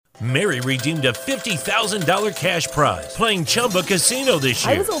Mary redeemed a $50,000 cash prize playing Chumba Casino this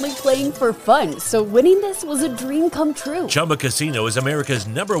year. I was only playing for fun, so winning this was a dream come true. Chumba Casino is America's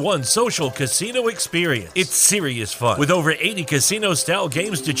 #1 social casino experience. It's serious fun. With over 80 casino-style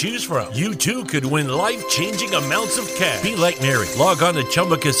games to choose from, you too could win life-changing amounts of cash. Be like Mary. Log on to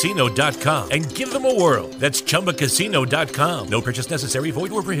ChumbaCasino.com and give them a whirl. That's ChumbaCasino.com. No purchase necessary.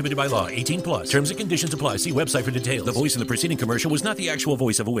 Void where prohibited by law. 18 plus. Terms and conditions apply. See website for details. The voice in the preceding commercial was not the actual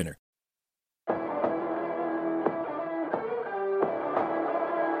voice of a winner.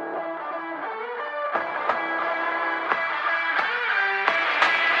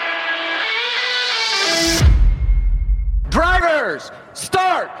 Drivers,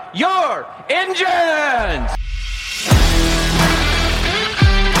 start your engines!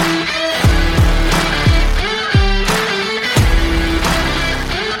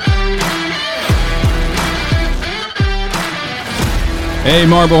 Hey,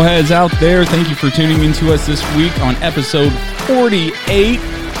 Marbleheads out there, thank you for tuning in to us this week on episode 48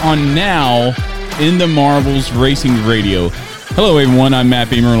 on Now in the Marbles Racing Radio. Hello, everyone. I'm Matt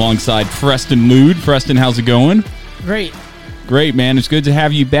Beamer alongside Preston Lude. Preston, how's it going? Great. Great, man. It's good to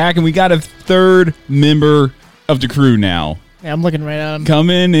have you back, and we got a third member of the crew now. Yeah, I'm looking right at him.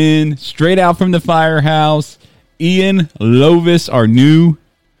 Coming in straight out from the firehouse, Ian Lovis, our new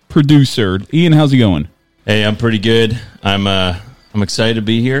producer. Ian, how's it going? Hey, I'm pretty good. I'm excited to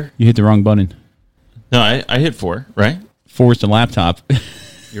be here. You hit the wrong button. No, I hit 4, right? 4's the laptop.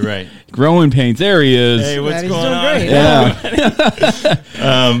 You're right. Growing pains. There he is. Hey, what's He's going doing on? great.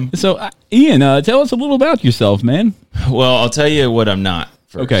 Yeah. So, Ian, tell us a little about yourself, man. Well, I'll tell you what I'm not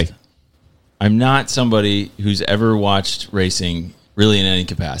first. Okay. I'm not somebody who's ever watched racing really in any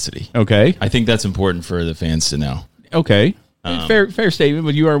capacity. Okay. I think that's important for the fans to know. Okay. Fair statement,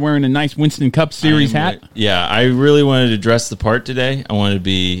 but you are wearing a nice Winston Cup Series hat. Yeah, I really wanted to dress the part today. I wanted to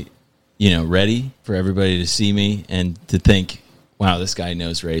be, ready for everybody to see me and to think, wow, this guy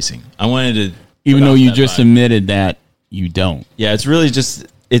knows racing. I wanted to... Even though you just admitted that you don't. Yeah, it's really just...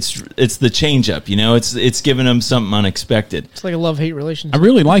 It's the change up, It's giving them something unexpected. It's like a love-hate relationship. I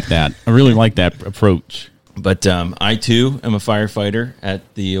really like that. I really like that approach. But I too am a firefighter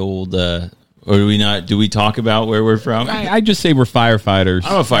at the old. Or do we not? Do we talk about where we're from? I just say we're firefighters.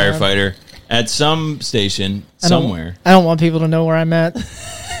 I'm a firefighter at some station somewhere. I don't want people to know where I'm at.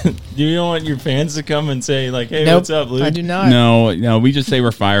 You don't want your fans to come and say like, "Hey, Nope, what's up, Luke?" I do not. No, we just say we're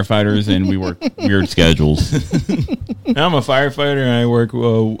firefighters and we work weird schedules. I'm a firefighter and I work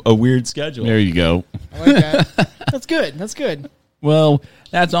a weird schedule. There you go. I like that. That's good. That's good. Well,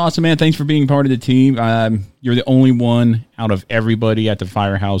 that's awesome, man. Thanks for being part of the team. You're the only one out of everybody at the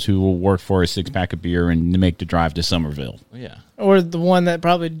firehouse who will work for a 6-pack of beer and make the drive to Somerville. Yeah. Or the one that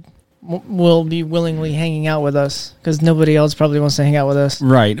probably will be willingly hanging out with us because nobody else probably wants to hang out with us.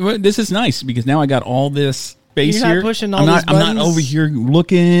 Right. Well, this is nice because now I got all this space You're not here. pushing all I'm these not buttons? over here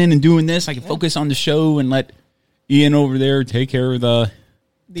looking and doing this. I can focus on the show and let Ian over there take care of the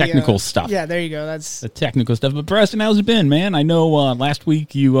technical stuff. Yeah, there you go. That's the technical stuff. But Preston, how's it been, man? I know last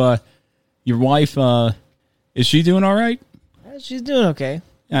week your wife, is she doing all right? she's doing okay.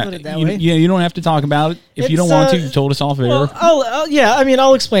 Put it that way. Yeah, you don't have to talk about it if you don't want to. You told us off air. Well,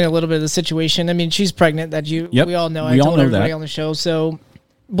 I'll explain a little bit of the situation. I mean, she's pregnant. We all know. I told everybody on the show. So,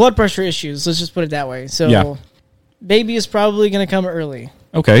 blood pressure issues. Let's just put it that way. So, baby is probably going to come early.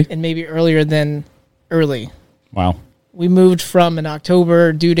 Okay. And maybe earlier than early. Wow. We moved from an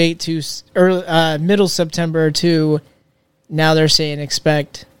October due date to middle September to now they're saying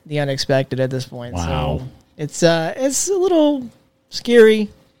expect the unexpected at this point. Wow. So it's a little scary.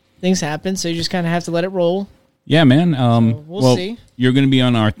 Things happen, so you just kind of have to let it roll. Yeah, man. We'll see. You're going to be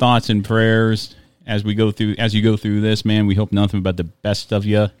on our thoughts and prayers as you go through this, man. We hope nothing but the best of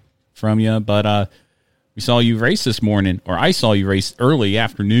you from you. But we saw you race this morning, or I saw you race early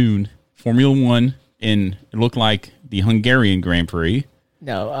afternoon, Formula One, in it looked like the Hungarian Grand Prix.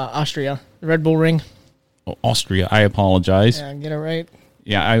 No, Austria, the Red Bull Ring. Oh, Austria. I apologize. Yeah, get it right.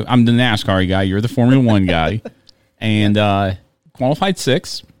 Yeah, I'm the NASCAR guy. You're the Formula One guy, and qualified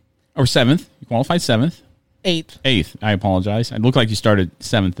 6th or 7th. You qualified 7th. 8th. I apologize. It looked like you started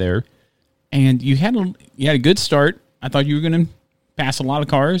 7th there, and you had a good start. I thought you were going to pass a lot of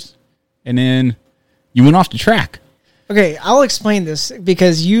cars, and then you went off the track. Okay, I'll explain this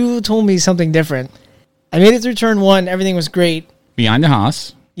because you told me something different. I made it through turn 1. Everything was great. Behind the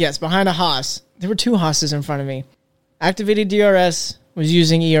Haas. Yes, behind a Haas. There were 2 Haas's in front of me. Activated DRS was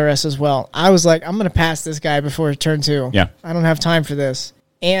using ERS as well. I was like, I'm going to pass this guy before turn 2. Yeah. I don't have time for this.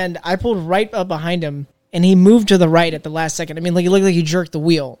 And I pulled right up behind him, and he moved to the right at the last second. I mean, like, it looked like he jerked the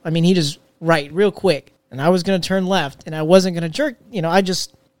wheel. I mean, he just real quick. And I was going to turn left, and I wasn't going to jerk. I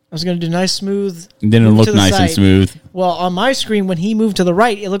just I was going to do nice, smooth. And then it looked nice and smooth. Well, on my screen, when he moved to the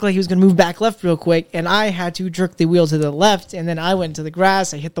right, it looked like he was going to move back left real quick, and I had to jerk the wheel to the left, and then I went to the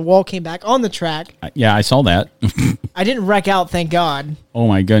grass. I hit the wall, came back on the track. Yeah, I saw that. I didn't wreck out, thank God. Oh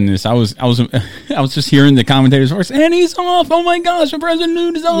my goodness! I was just hearing the commentator's voice, and he's off. Oh my gosh, President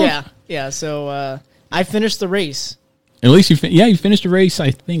Nude is off. Yeah. So I finished the race. At least you finished the race.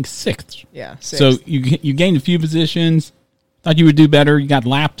 I think 6th. Yeah. 6th. So you gained a few positions. Thought you would do better. You got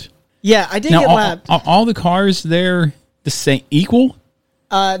lapped. Yeah, I did get lapped. All the cars there the same equal?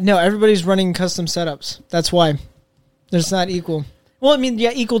 No, everybody's running custom setups. That's why. It's not equal. Well, I mean,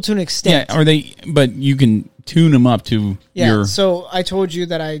 yeah, equal to an extent. Yeah, are they? But you can tune them up to your. So I told you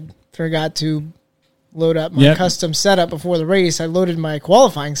that I forgot to load up my custom setup before the race. I loaded my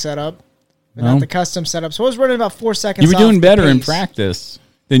qualifying setup, but not the custom setup. So I was running about 4 seconds. You were doing better in practice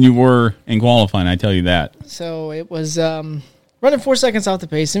than you were in qualifying. I tell you that. So it was running 4 seconds off the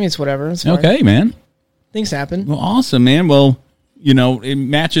pace. I mean, it's whatever. It's fine. Okay, man. Things happen. Well, awesome, man. Well, it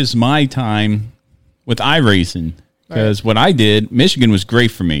matches my time with iRacing. Because what I did, Michigan was great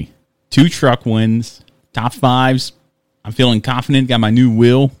for me. 2 truck wins, top 5s. I'm feeling confident. Got my new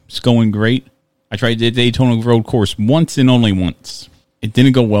wheel. It's going great. I tried the Daytona Road Course once and only once. It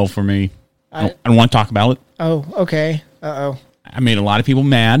didn't go well for me. I don't want to talk about it. Oh, okay. Uh-oh. I made a lot of people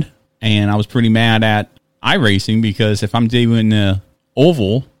mad, and I was pretty mad at iRacing because if I'm doing an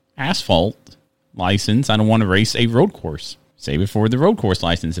oval asphalt license, I don't want to race a road course. Save it for the road course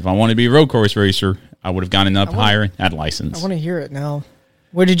license. If I wanted to be a road course racer, I would have gotten up higher in that license. I want to hear it now.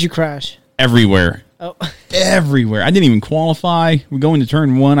 Where did you crash? Everywhere. Oh. Everywhere. I didn't even qualify. We go into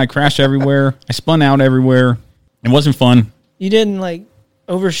turn 1. I crashed everywhere. I spun out everywhere. It wasn't fun. You didn't,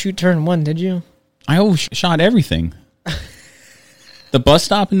 overshoot turn 1, did you? I overshot everything. The bus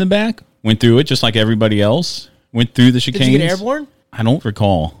stop in the back, went through it just like everybody else. Went through the chicanes. Did you get airborne? I don't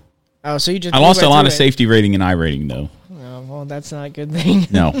recall. Oh, so you just... I lost a lot of safety rating and iRating, though. Oh, well, that's not a good thing.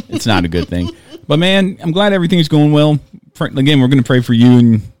 No, it's not a good thing. But, man, I'm glad everything's going well. Again, we're going to pray for you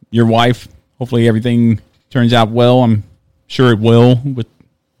and your wife. Hopefully everything turns out well. I'm sure it will with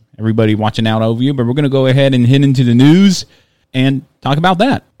everybody watching out over you. But we're going to go ahead and hit into the news and talk about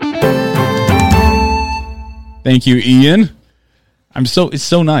that. Thank you, Ian. It's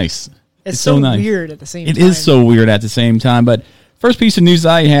so nice. It's so nice. Weird at the same time. It is so weird at the same time. But first piece of news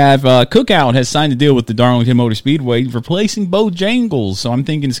I have, Cookout has signed a deal with the Darlington Motor Speedway, replacing Bojangles. So I'm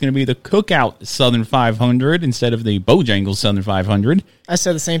thinking it's going to be the Cookout Southern 500 instead of the Bojangles Southern 500. I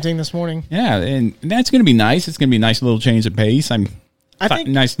said the same thing this morning. Yeah, and that's going to be nice. It's going to be a nice little change of pace. I think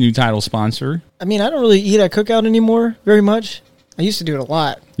nice new title sponsor. I mean, I don't really eat at Cookout anymore very much. I used to do it a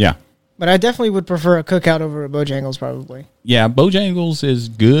lot. Yeah. But I definitely would prefer a Cookout over a Bojangles, probably. Yeah, Bojangles is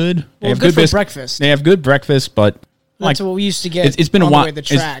good. They have good for breakfast. They have good breakfast, but that's what we used to get. It's been a while. The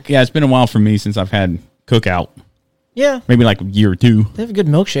track. It's been a while for me since I've had Cookout. Yeah, maybe like a year or 2. They have good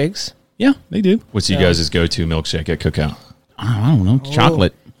milkshakes. Yeah, they do. What's you guys' go-to milkshake at Cookout? I don't know.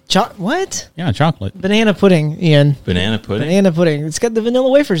 Chocolate. What? Yeah, chocolate. Banana pudding, Ian. Banana pudding. Banana pudding. It's got the vanilla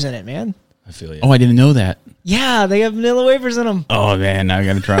wafers in it, man. I feel you. Oh, I didn't know that. Yeah, they have vanilla wafers in them. Oh man, now I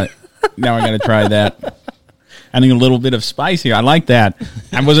got to try it. Now I got to try that. Adding a little bit of spice here. I like that.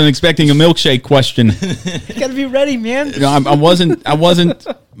 I wasn't expecting a milkshake question. You got to be ready, man. No, I wasn't.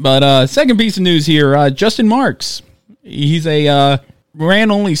 But second piece of news here: Justin Marks. He's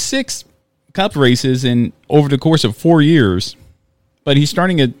ran only 6 Cup races over the course of 4 years, but he's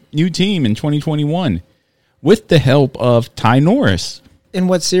starting a new team in 2021 with the help of Ty Norris. In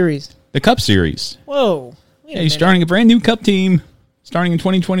what series? The Cup Series. Whoa! Yeah, he's starting a brand new Cup team. Starting in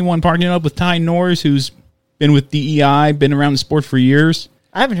 2021, partnering up with Ty Norris, who's been with DEI, been around the sport for years.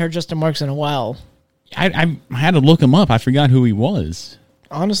 I haven't heard Justin Marks in a while. I had to look him up. I forgot who he was.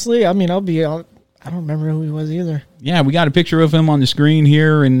 Honestly, I mean, I don't remember who he was either. Yeah, we got a picture of him on the screen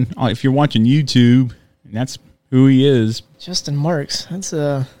here, and if you're watching YouTube, that's who he is. Justin Marks. That's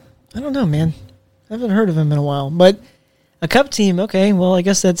I don't know, man. I haven't heard of him in a while. But a Cup team, okay, well, I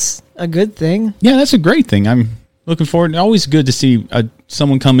guess that's a good thing. Yeah, that's a great thing. I'm looking forward. Always good to see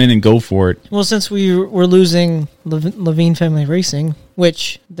someone come in and go for it. Well, since we were losing Levine Family Racing,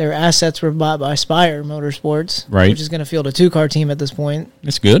 which their assets were bought by Spire Motorsports, right, which is going to field a 2-car team at this point.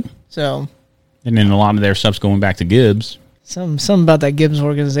 That's good. So, and then a lot of their stuff's going back to Gibbs. Something about that Gibbs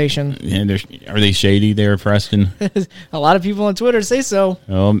organization. Yeah, are they shady there, Preston? A lot of people on Twitter say so.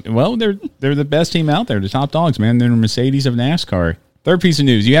 Well, they're the best team out there, the top dogs, man. They're the Mercedes of NASCAR. Third piece of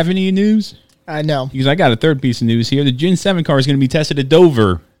news. You have any news? No. Because I got a third piece of news here. The Gen 7 car is going to be tested at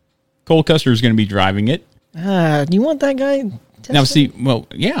Dover. Cole Custer is going to be driving it. Do you want that guy tested? Now, see, well,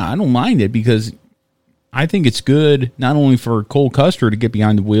 yeah, I don't mind it because I think it's good not only for Cole Custer to get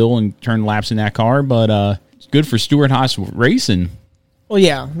behind the wheel and turn laps in that car, but it's good for Stewart-Haas Racing. Well,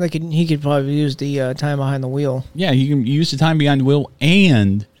 yeah, he could probably use the time behind the wheel. Yeah, he can use the time behind the wheel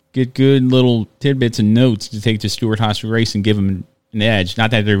and get good little tidbits and notes to take to Stewart-Haas Racing and give him an edge.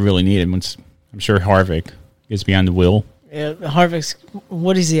 Not that they really need him. I'm sure Harvick gets behind the wheel. Yeah, Harvick's,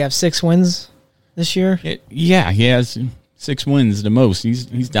 what does he have, 6 wins this year? Yeah, he has 6 wins the most.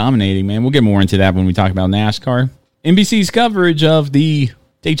 He's dominating, man. We'll get more into that when we talk about NASCAR. NBC's coverage of the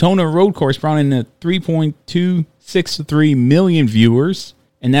Daytona Road Course brought in 3.263 million viewers,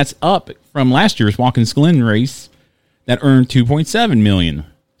 and that's up from last year's Watkins Glen race that earned 2.7 million.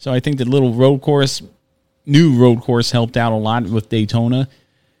 So I think the new road course helped out a lot with Daytona,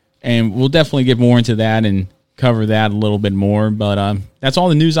 and we'll definitely get more into that and cover that a little bit more. But that's all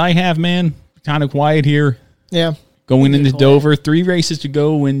the news I have, man. Kind of quiet here. Yeah. Going into Dover, 3 races to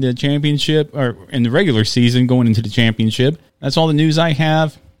go in the championship, or in the regular season, going into the championship. That's all the news I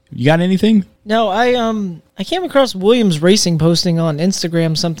have. You got anything? No, I came across Williams Racing posting on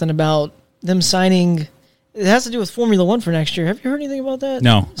Instagram something about them signing. It has to do with Formula One for next year. Have you heard anything about that?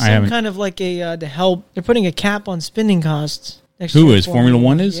 No, I haven't. Some kind of like to help. They're putting a cap on spending costs next year. Who is Formula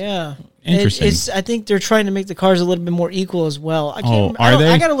One? Is yeah. Interesting. I think they're trying to make the cars a little bit more equal as well. Are they?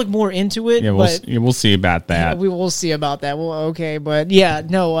 I got to look more into it. Yeah, we'll see about that. Yeah, we will see about that. Well, okay, but yeah,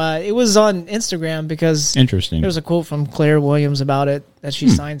 no, it was on Instagram because interesting. There was a quote from Claire Williams about it that she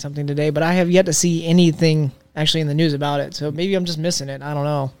signed something today, but I have yet to see anything actually in the news about it. So maybe I'm just missing it. I don't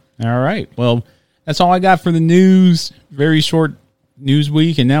know. All right. Well, that's all I got for the news. Very short news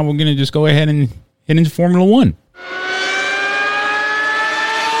week, and now we're going to just go ahead and head into Formula One.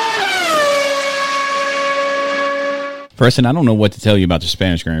 Preston, I don't know what to tell you about the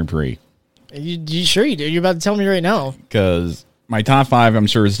Spanish Grand Prix. You sure you do? You're about to tell me right now. Because my top 5, I'm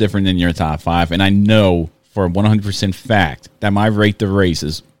sure, is different than your top 5, and I know for a 100% fact that my rate the race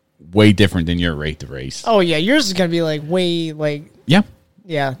is way different than your rate the race. Oh yeah, yours is gonna be way yeah.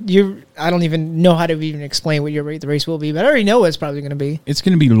 Yeah, I don't even know how to even explain what your rate the race will be, but I already know what it's probably gonna be. It's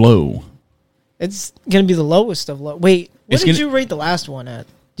gonna be low. It's gonna be the lowest of low. Wait, what did you rate the last one at?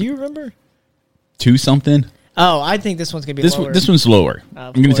 Do you remember? 2 something. Oh, I think this one's going to be lower. This one's lower.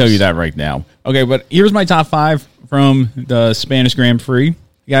 I'm going to tell you that right now. Okay, but here's my top 5 from the Spanish Grand Prix. You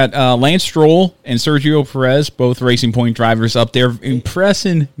got Lance Stroll and Sergio Perez, both Racing Point drivers up there,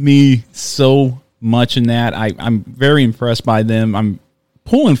 impressing me so much in that. I'm very impressed by them. I'm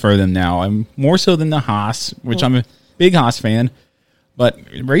pulling for them now. I'm more so than the Haas, which I'm a big Haas fan. But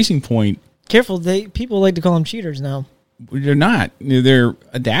Racing Point... Careful, people like to call them cheaters now. They're not. They're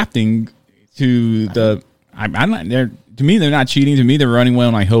adapting to the... I'm not. To me, they're not cheating. To me, they're running well,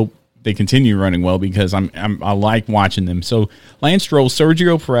 and I hope they continue running well because I like watching them. So Lance Stroll,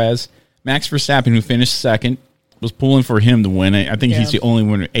 Sergio Perez, Max Verstappen, who finished second, was pulling for him to win. I think he's the only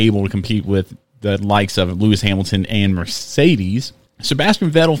one able to compete with the likes of Lewis Hamilton and Mercedes.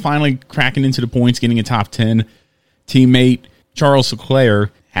 Sebastian Vettel finally cracking into the points, getting a top 10. Teammate Charles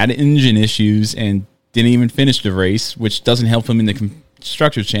Leclerc had engine issues and didn't even finish the race, which doesn't help him in the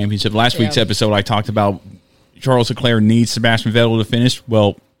Constructors' Championship. Last week's episode, I talked about Charles Leclerc needs Sebastian Vettel to finish.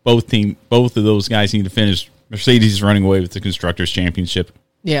 Well, both of those guys need to finish. Mercedes is running away with the Constructors' Championship.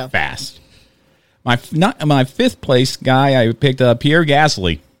 Yeah, fast. My 5th place guy, I picked Pierre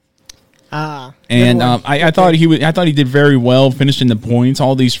Gasly. And I thought he did very well, finishing the points.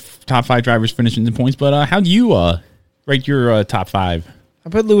 All these top 5 drivers finishing the points. But how do you rate your top 5? I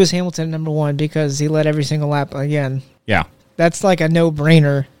put Lewis Hamilton at number 1 because he led every single lap again. Yeah, that's like a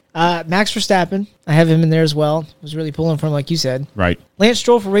no-brainer. Max Verstappen, I have him in there as well. Was really pulling from, like you said. Right. Lance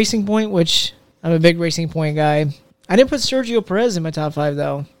Stroll for Racing Point, which I'm a big Racing Point guy. I didn't put Sergio Perez in my top 5,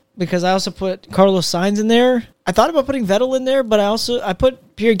 though, because I also put Carlos Sainz in there. I thought about putting Vettel in there, but I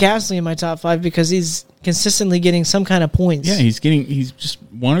put Pierre Gasly in my top 5 because he's consistently getting some kind of points. Yeah, he's just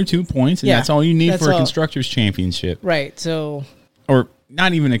 1 or 2 points, and that's all you need for a Constructors' Championship. Right, so... Or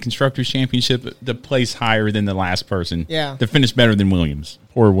not even a Constructors' Championship, to place higher than the last person. Yeah. To finish better than Williams.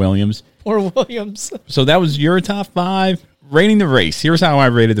 Poor Williams. So that was your top 5. Rating the race. Here's how I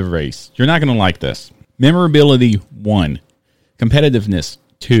rated the race. You're not going to like this. Memorability, 1. Competitiveness,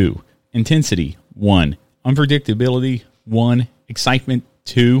 2. Intensity, 1. Unpredictability, 1. Excitement,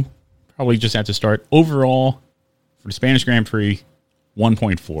 2. Probably just have to start. Overall, for the Spanish Grand Prix,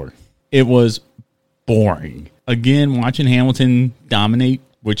 1.4. It was boring. Again, watching Hamilton dominate,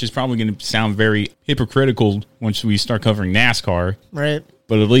 which is probably going to sound very hypocritical once we start covering NASCAR. Right.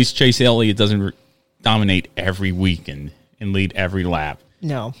 But at least Chase Elliott doesn't dominate every weekend and lead every lap.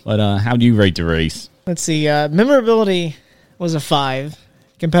 No. But how do you rate the race? Let's see. Memorability was a 5.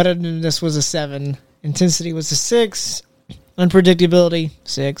 Competitiveness was a 7. Intensity was a 6. Unpredictability,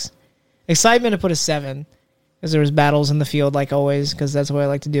 6. Excitement, I put a 7. Because there was battles in the field, like always, because that's what I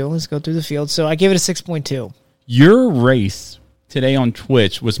like to do. Let's go through the field. So I gave it a 6.2. Your race today on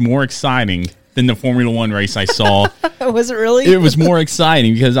Twitch was more exciting than the Formula One race I saw. Was it really? It was more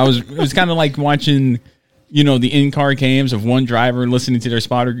exciting because it was kind of like watching, the in-car cams of one driver and listening to their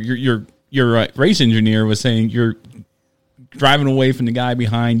spotter. Your race engineer was saying you're driving away from the guy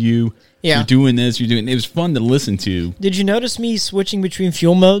behind you. Yeah. You're doing this. It was fun to listen to. Did you notice me switching between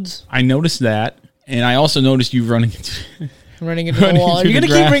fuel modes? I noticed that, and I also noticed you running into the wall. Are you going to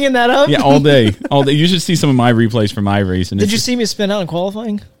keep bringing that up? Yeah, all day. You should see some of my replays from my race. Did you see me spin out in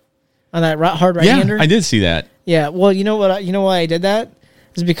qualifying on that hard right-hander? Yeah, I did see that. Yeah, well, you know what? You know why I did that?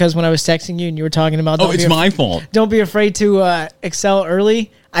 Is because when I was texting you and you were talking about... it's my fault. Don't be afraid to excel early.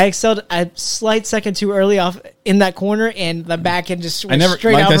 I excelled a slight second too early off in that corner, and the back end just went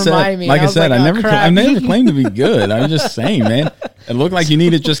straight out from behind me. Like I said, I never claimed to be good. I was just saying, man. It looked like you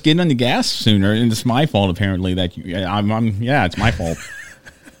needed to just get on the gas sooner, and it's my fault, apparently. It's my fault.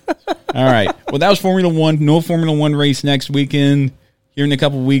 All right. Well, that was Formula One. No Formula One race next weekend. Here in a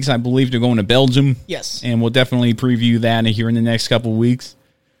couple of weeks, I believe they're going to Belgium. Yes. And we'll definitely preview that here in the next couple of weeks.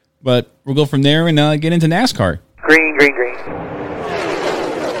 But we'll go from there and get into NASCAR. Green.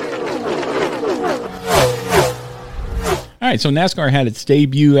 All right, so NASCAR had its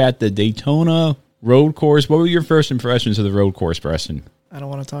debut at the Daytona road course. What were your first impressions of the road course, Preston? I don't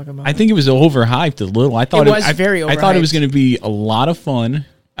want to talk about it. I think it was overhyped a little. I thought it was very overhyped. I thought it was going to be a lot of fun,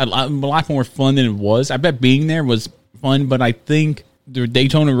 a lot more fun than it was. I bet being there was fun, but I think the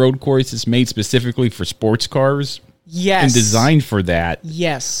Daytona road course is made specifically for sports cars. Yes. And designed for that.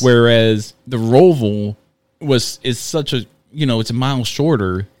 Yes. Whereas the Roval is such a, it's a mile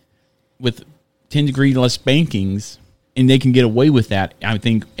shorter with 10 degree less bankings, and they can get away with that, I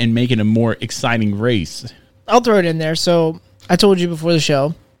think, and make it a more exciting race. I'll throw it in there. So I told you before the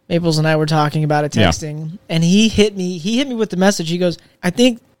show, Maples and I were talking about it, texting, and he hit me with the message. He goes, I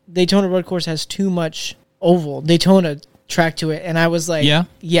think Daytona road course has too much oval Daytona track to it. And I was like,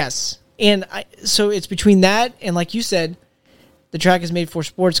 yes. And so it's between that and, like you said, the track is made for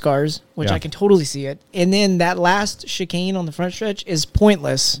sports cars, which I can totally see it. And then that last chicane on the front stretch is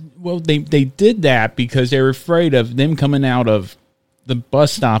pointless. Well, they did that because they were afraid of them coming out of the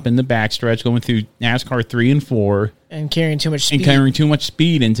bus stop in the backstretch, going through NASCAR 3 and 4. And carrying too much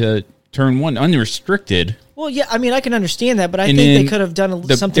speed. Into turn 1, unrestricted. Well, yeah, I mean, I can understand that, but I think they could have done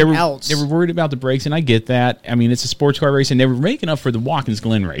something else. They were worried about the brakes, and I get that. I mean, it's a sports car race, and they were making up for the Watkins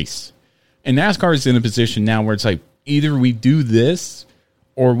Glen race. And NASCAR is in a position now where it's like, either we do this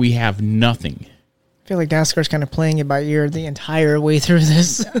or we have nothing. I feel like NASCAR's kind of playing it by ear the entire way through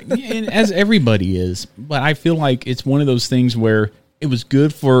this. And as everybody is. But I feel like it's one of those things where it was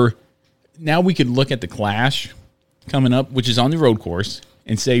good for... Now we could look at the Clash coming up, which is on the road course,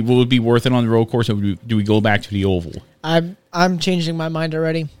 and say, will it be worth it on the road course, or do we go back to the oval? I'm changing my mind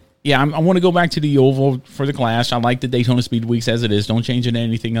already. Yeah, I want to go back to the oval for the Clash. I like the Daytona Speed Weeks as it is. Don't change it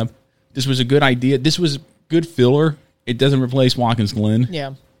anything up. This was a good idea. This was good filler. It doesn't replace Watkins Glen.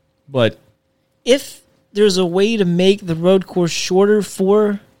 Yeah. But if there's a way to make the road course shorter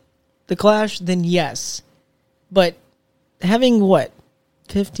for the Clash, then yes. But having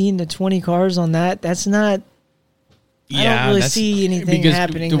 15 to 20 cars on that's not... I don't really see anything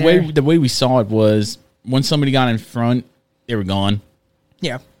happening there. The way we saw it was once somebody got in front, they were gone.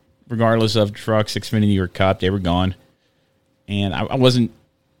 Yeah. Regardless of trucks, Xfinity, or Cup, they were gone. And I wasn't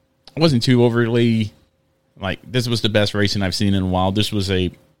too overly like, this was the best racing I've seen in a while. This was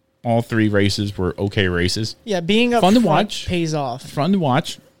all 3 races were okay races. Yeah, being up fun front to watch pays off. Fun to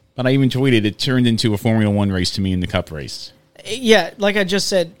watch. But I even tweeted it turned into a Formula One race to me in the Cup race. Yeah, like I just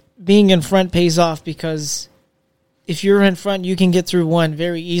said, being in front pays off because if you're in front, you can get through one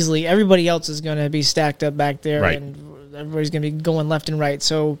very easily. Everybody else is going to be stacked up back there, right, and everybody's going to be going left and right.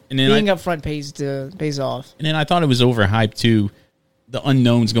 So being up front pays off. And then I thought it was overhyped too. The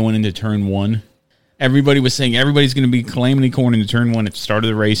unknowns going into turn 1. Everybody was saying everybody's going to be calamity corner into turn 1 at the start of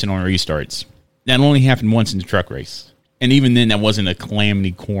the race and on restarts. That only happened once in the truck race. And even then, that wasn't a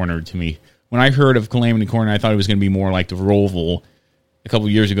calamity corner to me. When I heard of calamity corner, I thought it was going to be more like the Roval a couple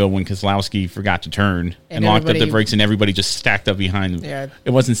of years ago when Keselowski forgot to turn and locked up the brakes and everybody just stacked up behind him. Yeah. It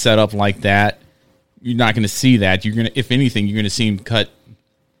wasn't set up like that. You're not going to see that. You're going to, if anything, you're going to see him cut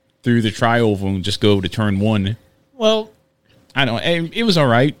through the tri-oval and just go to turn 1. Well, I don't know. It was all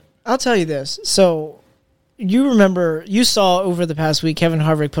right. I'll tell you this. So you saw over the past week, Kevin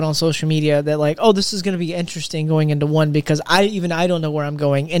Harvick put on social media that like, oh, this is going to be interesting going into 1 because I don't know where I'm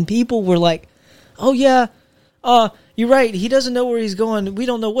going. And people were like, oh yeah, you're right. He doesn't know where he's going. We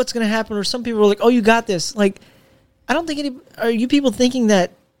don't know what's going to happen. Or some people are like, oh, you got this. Like, I don't think are you people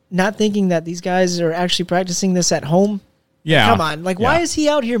not thinking that these guys are actually practicing this at home? Yeah. Come on. Like, why is he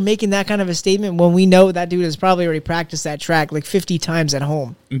out here making that kind of a statement when we know that dude has probably already practiced that track like 50 times at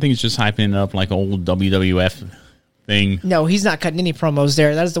home? I think it's just hyping it up like an old WWF thing. No, he's not cutting any promos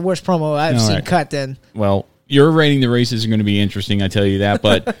there. That is the worst promo I've seen cut then. Well, your rating the races are going to be interesting, I tell you that.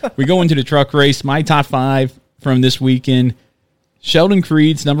 But we go into the truck race. My top 5 from this weekend. Sheldon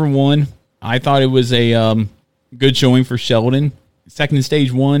Creed's number 1. I thought it was a good showing for Sheldon. Second in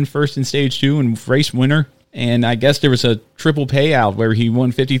stage 1, first in stage 2, and race winner. And I guess there was a triple payout where he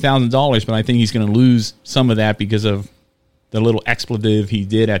won $50,000, but I think he's going to lose some of that because of the little expletive he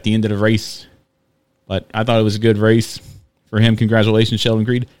did at the end of the race. But I thought it was a good race for him. Congratulations, Sheldon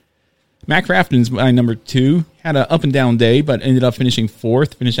Creed. Matt Crafton's my number 2. Had an up and down day, but ended up finishing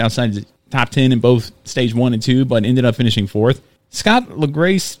 4th. Finished outside the top 10 in both stage 1 and 2, but ended up finishing 4th. Scott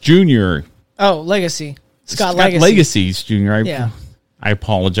LaGrace Jr. Oh, Legacy. Scott Legacy's Jr. I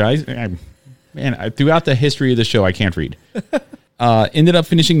apologize. Throughout the history of the show, I can't read. Ended up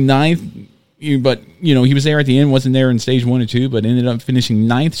finishing 9th, but he was there at the end. Wasn't there in stage 1 and 2, but ended up finishing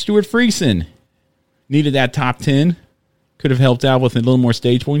 9th. Stuart Friesen needed that top 10. Could have helped out with a little more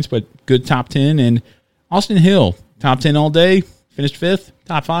stage points, but good top 10. And Austin Hill, top 10 all day. Finished 5th,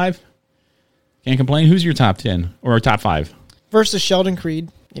 top 5. Can't complain. Who's your top 10 or top 5? Versus Sheldon Creed.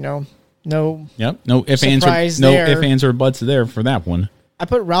 No. Yep. No ifs, ands, or buts there for that one. I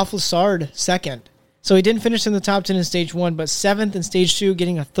put Ralph Lessard 2nd. So he didn't finish in the top 10 in stage 1, but 7th in stage 2,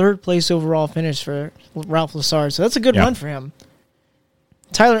 getting a 3rd place overall finish for Ralph Lessard. So that's a good run for him.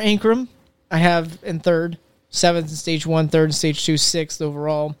 Tyler Ankrum, I have in 3rd. 7th in stage 1, 3rd in stage 2, 6th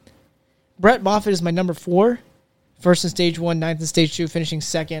overall. Brett Moffitt is my number 4. 1st in stage 1, 9th in stage 2, finishing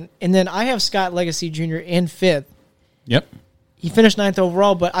 2nd. And then I have Scott Legacy Jr. in 5th. Yep. He finished 9th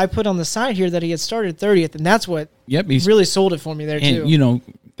overall, but I put on the side here that he had started 30th, and that's what really sold it for me there, too. And,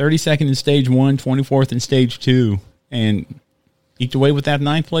 32nd in stage 1, 24th in stage 2, and eked away with that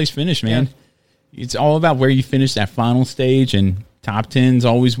 9th place finish, man. Yeah. It's all about where you finish that final stage, and top 10's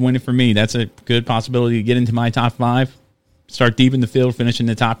always winning for me. That's a good possibility to get into my top 5. Start deep in the field, finish in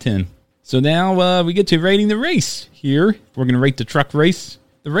the top 10. So now we get to rating the race here. We're going to rate the truck race.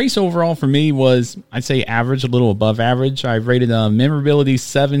 The race overall for me was, I'd say, average, a little above average. I rated memorability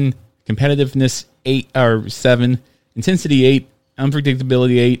 7, competitiveness 8 or 7, intensity 8,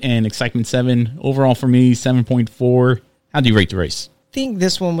 unpredictability 8, and excitement 7. Overall for me, 7.4. How do you rate the race? I think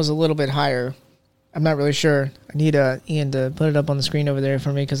this one was a little bit higher. I'm not really sure. I need Ian to put it up on the screen over there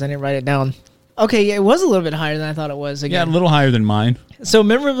for me because I didn't write it down. Okay, yeah, it was a little bit higher than I thought it was. Again. Yeah, a little higher than mine. So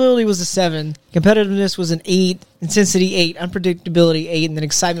memorability was a 7, competitiveness was an 8, intensity 8, unpredictability 8, and then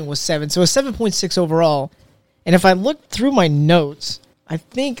excitement was 7. So a 7.6 overall. And if I look through my notes, I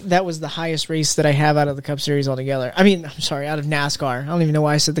think that was the highest race that I have out of the Cup Series altogether. I mean, I'm sorry, out of NASCAR. I don't even know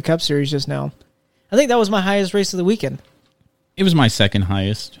why I said the Cup Series just now. I think that was my highest race of the weekend. It was my second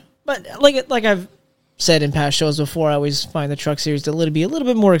highest. But like I've said in past shows before, I always find the Truck Series to be a little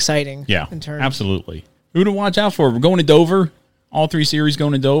bit more exciting. Yeah, absolutely. Who to watch out for? We're going to Dover. All 3 series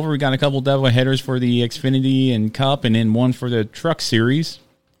going to Dover. We got a couple double headers for the Xfinity and Cup, and then one for the Truck Series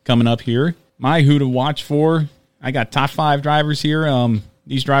coming up here. My who to watch for, I got top 5 drivers here.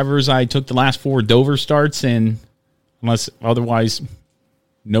 These drivers, I took the last 4 Dover starts, and unless otherwise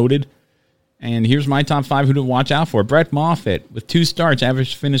noted. And here's my top 5 who to watch out for. Brett Moffitt with 2 starts,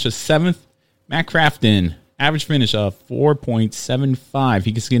 average finish of 7th. Matt Crafton, average finish of 4.75.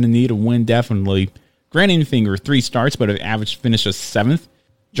 He's going to need a win definitely. Grant Enfinger, 3 starts, but an average finish of 7th.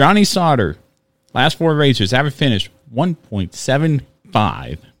 Johnny Sauter, last 4 races, average finish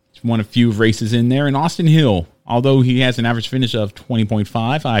 1.75. He's won a few races in there. And Austin Hill, although he has an average finish of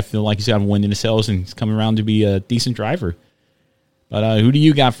 20.5, I feel like he's got a win in the cells and he's coming around to be a decent driver. But who do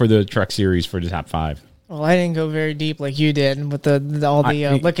you got for the Truck Series for the top 5? Well, I didn't go very deep like you did with all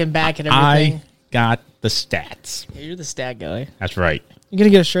the looking back and everything. I got the stats. Yeah, you're the stat guy. That's right. You gonna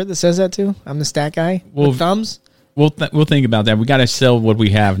get a shirt that says that too? I'm the stat guy. With thumbs. We'll think about that. We got to sell what we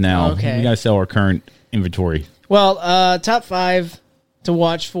have now. Okay. We got to sell our current inventory. Well, top 5 to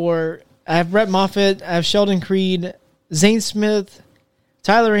watch for. I have Brett Moffitt. I have Sheldon Creed, Zane Smith,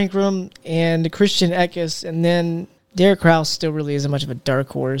 Tyler Ankrum, and Christian Eckes, and then Derek Kraus still really isn't much of a dark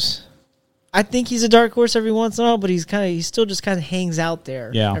horse. I think he's a dark horse every once in a while, but he still just kind of hangs out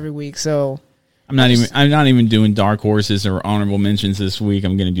there every week. So. I'm not even doing dark horses or honorable mentions this week.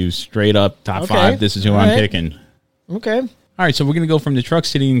 I'm going to do straight up top 5. This is who I'm picking. Okay. All right, so we're going to go from the Truck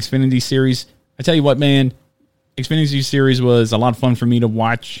City Xfinity Series. I tell you what, man, Xfinity Series was a lot of fun for me to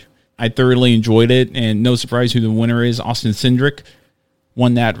watch. I thoroughly enjoyed it, and no surprise who the winner is. Austin Cindric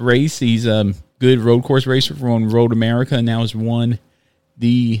won that race. He's a good road course racer from Road America, and now has won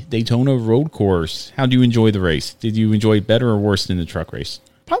the Daytona Road Course. How do you enjoy the race? Did you enjoy it better or worse than the truck race?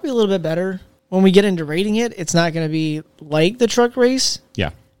 Probably a little bit better. When we get into rating it, it's not going to be like the truck race. Yeah.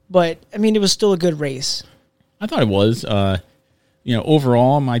 But, I mean, it was still a good race. I thought it was.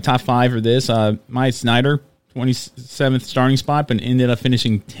 Overall, my top 5 for this, Myatt Snider, 27th starting spot, but ended up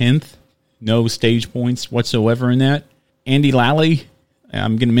finishing 10th. No stage points whatsoever in that. Andy Lally,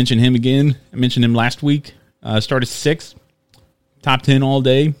 I'm going to mention him again. I mentioned him last week. Started 6th, top 10 all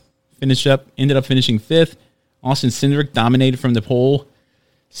day. Ended up finishing 5th. Austin Cindric dominated from the pole.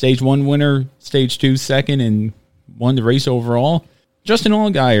 Stage 1 winner, Stage 2 second, and won the race overall. Justin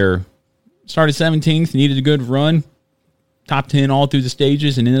Allgaier started 17th, needed a good run. Top 10 all through the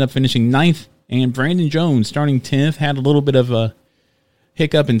stages and ended up finishing 9th. And Brandon Jones starting 10th, had a little bit of a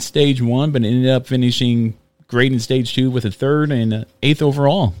hiccup in Stage 1, but ended up finishing great in Stage 2 with a 3rd and 8th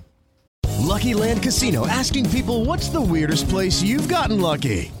overall. Lucky Land Casino, asking people, what's the weirdest place you've gotten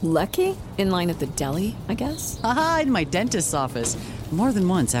lucky? Lucky? In line at the deli, I guess? Aha, in my dentist's office. More than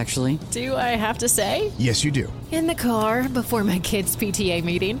once, actually. Do I have to say? Yes, you do. In the car before my kids' PTA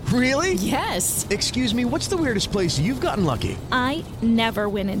meeting. Really? Yes. Excuse me, what's the weirdest place you've gotten lucky? I never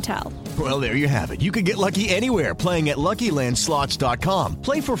win and tell. Well, there you have it. You can get lucky anywhere, playing at LuckyLandSlots.com.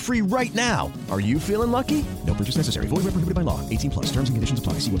 Play for free right now. Are you feeling lucky? No purchase necessary. Void where prohibited by law. 18+. Terms and conditions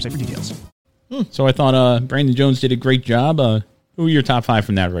apply. See website for details. So I thought Brandon Jones did a great job. Who were your top 5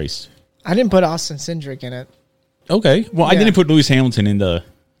 from that race? I didn't put Austin Cindric in it. Okay. Well, I didn't put Lewis Hamilton in the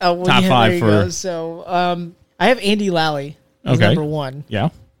top 5 for. Go. So I have Andy Lally as number 1. Yeah.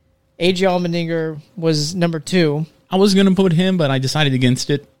 A.J. Allmendinger was number 2. I was going to put him, but I decided against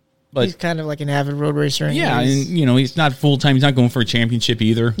it. But he's kind of like an avid road racer. Yeah, and he's not full-time. He's not going for a championship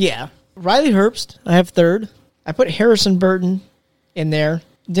either. Yeah. Riley Herbst, I have 3rd. I put Harrison Burton in there.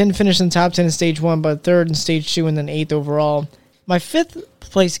 Didn't finish in the top 10 in Stage 1, but 3rd in Stage 2 and then 8th overall. My 5th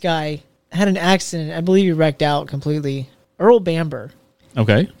place guy had an accident. I believe he wrecked out completely. Earl Bamber.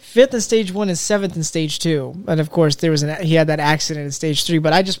 Okay. 5th in Stage 1 and 7th in Stage 2. And, of course, he had that accident in Stage 3,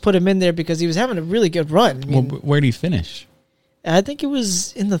 but I just put him in there because he was having a really good run. I mean, where did he finish? I think it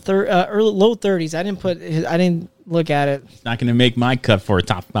was in the low 30s. I didn't look at it. It's not going to make my cut for a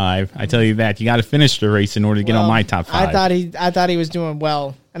top 5. I tell you that. You got to finish the race in order to get on my top 5. I thought he was doing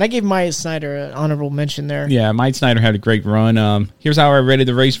well, and I gave Myatt Snider an honorable mention there. Yeah, Myatt Snider had a great run. Here's how I rated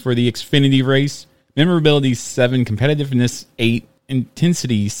the race for the Xfinity race: memorability 7, competitiveness 8,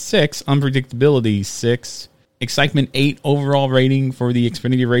 intensity 6, unpredictability 6, excitement 8. Overall rating for the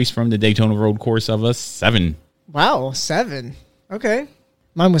Xfinity race from the Daytona Road Course of a 7. Wow, 7. Okay.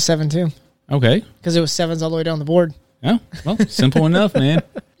 Mine was 7 too. Okay. Because it was 7s all the way down the board. Yeah, well, simple enough, man.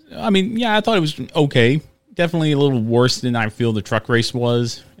 I mean, yeah, I thought it was okay. Definitely a little worse than I feel the truck race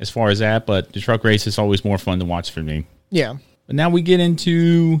was as far as that, but the truck race is always more fun to watch for me. Yeah. But now we get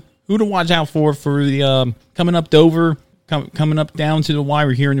into who to watch out for the coming up Dover, coming up down to the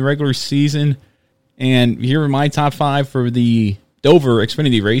wire here in the regular season. And here are my top 5 for the Dover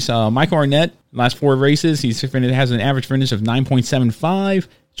Xfinity race. Michael Arnett, last 4 races, he has an average finish of 9.75.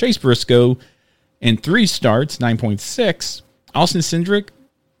 Chase Briscoe, in 3 starts, 9.6. Austin Cindric,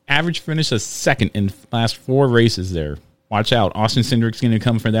 average finish of 2nd in last 4 races there. Watch out. Austin Cindric's going to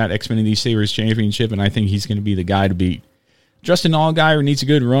come for that Xfinity Series championship, and I think he's going to be the guy to beat. Justin Allgaier needs a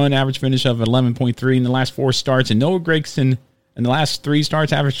good run, average finish of 11.3 in the last 4 starts. And Noah Gragson, in the last 3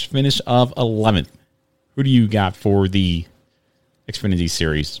 starts, average finish of 11th. Who do you got for the Xfinity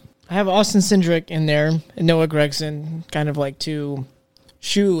Series? I have Austin Cindric in there and Noah Gragson, kind of like 2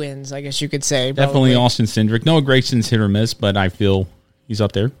 shoe-ins, I guess you could say. Definitely Austin Cindric. Noah Gragson's hit or miss, but I feel he's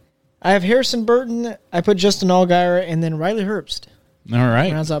up there. I have Harrison Burton. I put Justin Allgaier and then Riley Herbst. All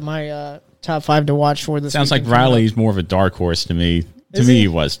right. Rounds out my top 5 to watch for this. Sounds like Riley's more of a dark horse to me. To me, he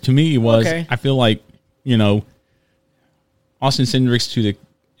was. Okay. I feel like, Austin Cindric's to the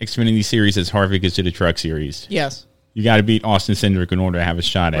Xfinity Series as Harvick is to the Truck Series. Yes. You got to beat Austin Cindric in order to have a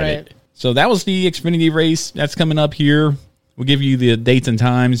shot at it. So that was the Xfinity race. That's coming up here. We'll give you the dates and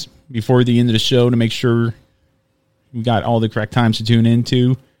times before the end of the show to make sure we got all the correct times to tune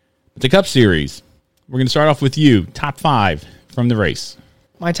into. But the Cup Series, we're going to start off with you. Top 5 from the race.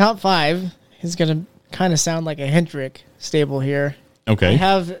 My top 5 is going to kind of sound like a Hendrick stable here. Okay. I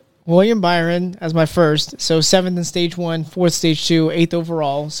have William Byron as my first. So 7th in Stage 1, 4th Stage 2, 8th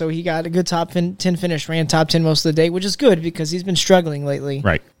overall. So he got a good top 10 finish, ran top 10 most of the day, which is good because he's been struggling lately.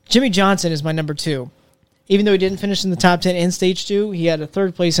 Right. Jimmy Johnson is my number 2. Even though he didn't finish in the top 10 in Stage 2, he had a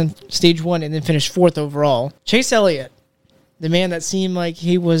 3rd place in Stage 1 and then finished 4th overall. Chase Elliott, the man that seemed like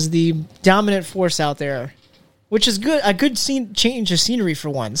he was the dominant force out there, which is good. A good change of scenery for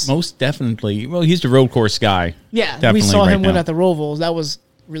once. Most definitely. Well, he's the road course guy. Yeah, definitely we saw him win at the Roval. That was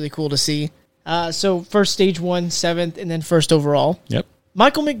really cool to see. So first stage 1, 7th, and then first overall. Yep.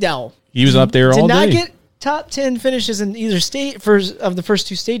 Michael McDowell. He was up there all day. Did not get top 10 finishes in either state of the first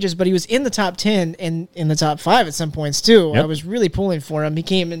 2 stages, but he was in the top 10 and in the top 5 at some points too. Yep. I was really pulling for him. He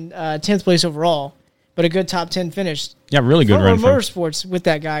came in 10th place overall, but a good top 10 finish. Yeah, really good run. Motorsports with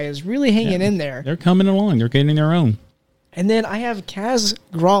that guy is really hanging in there. They're coming along. They're getting their own. And then I have Kaz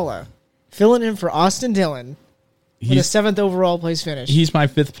Gralla filling in for Austin Dillon with a 7th overall place finish. He's my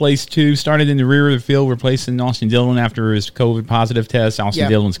 5th place too. Started in the rear of the field, replacing Austin Dillon after his COVID positive test. Austin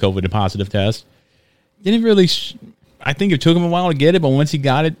Dillon's COVID positive test. Didn't really. I think it took him a while to get it, but once he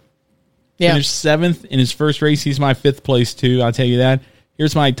got it, finished 7th in his first race. He's my 5th place too. I'll tell you that.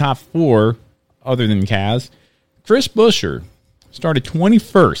 Here's my top 4, other than Kaz. Chris Buescher started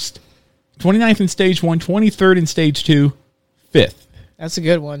 21st, 29th in stage 1, 23rd in stage 2, 5th. That's a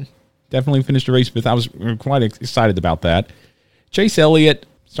good one. Definitely finished the race 5th. I was quite excited about that. Chase Elliott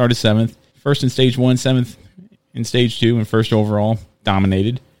started 7th, 1st in stage 1, 7th in stage 2, and 1st overall.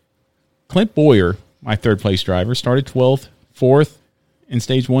 Dominated. Clint Bowyer, my 3rd place driver, started 12th, 4th in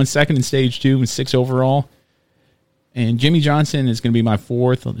stage 1, 2nd in stage 2, and 6th overall. And Jimmy Johnson is going to be my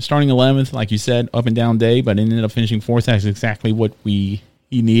 4th, starting 11th, like you said, up and down day, but ended up finishing 4th. That's exactly what he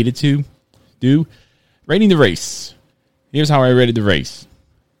needed to do. Rating the race. Here's how I rated the race.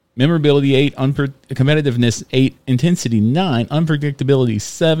 Memorability 8, competitiveness 8, intensity 9, unpredictability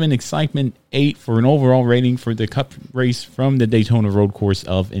 7, excitement 8 for an overall rating for the Cup race from the Daytona Road Course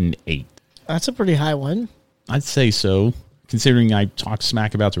of an 8. That's a pretty high one. I'd say so, considering I talked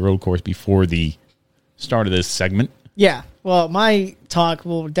smack about the road course before the start of this segment. Yeah, well, my talk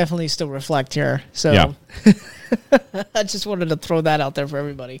will definitely still reflect here. So yeah. I just wanted to throw that out there for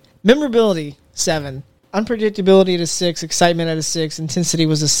everybody. Memorability, 7. Unpredictability at a 6. Excitement at a 6. Intensity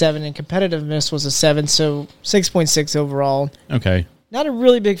was a 7. And competitiveness was a 7. So 6.6 overall. Okay. Not a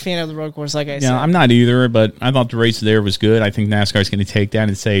really big fan of the road course, like I said. Yeah, I'm not either, but I thought the race there was good. I think NASCAR's going to take that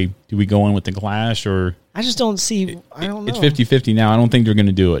and say, do we go in with the Clash or... I just don't see... I don't know. It's 50-50 now. I don't think they're going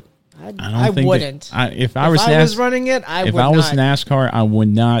to do it. I wouldn't. If I was running it, I would not. If I was NASCAR, I would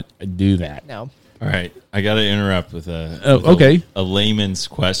not do that. No. All right. I got to interrupt with a layman's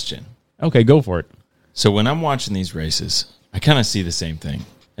question. Okay, go for it. So when I'm watching these races, I kind of see the same thing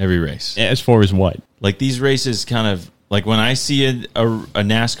every race. As far as what? Like these races kind of, like when I see a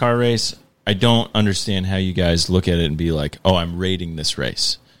NASCAR race, I don't understand how you guys look at it and be like, oh, I'm rating this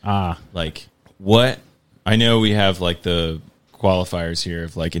race. Like what? I know we have like the qualifiers here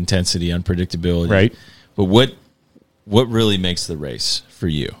of like intensity, unpredictability. Right. But what really makes the race for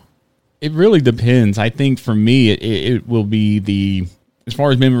you? It really depends. I think for me, it will be as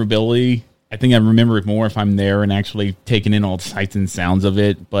far as memorability, I think I remember it more if I'm there and actually taking in all the sights and sounds of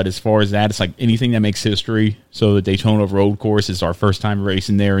it. But as far as that, it's like anything that makes history. So the Daytona Road Course is our first time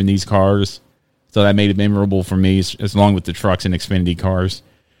racing there in these cars. So that made it memorable for me, as long with the trucks and Xfinity cars.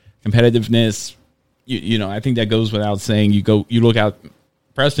 Competitiveness, you know, I think that goes without saying. You look out.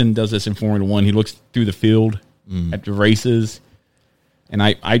 Preston does this in Formula One. He looks through the field at the races, and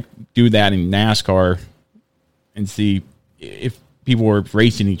I do that in NASCAR and see if people are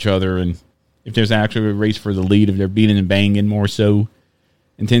racing each other and if there's actually a race for the lead, if they're beating and banging more so.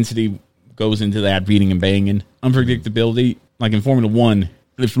 Intensity goes into that beating and banging. Unpredictability, like in Formula One,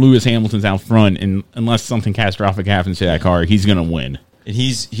 if Lewis Hamilton's out front and unless something catastrophic happens to that car, he's going to win. And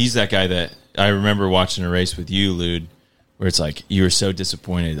he's that guy that I remember watching a race with you, Lude, where it's like you were so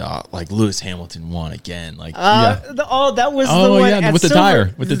disappointed. Like Lewis Hamilton won again. Like that was the one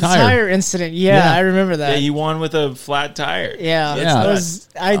with the tire incident. Yeah, I remember that. Yeah, he won with a flat tire. Yeah, that was.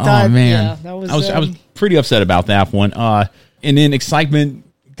 I thought. Oh, man. Yeah, that was. I was pretty upset about that one. And then excitement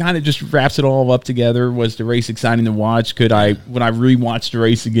kind of just wraps it all up together. Was the race exciting to watch? Would I rewatch the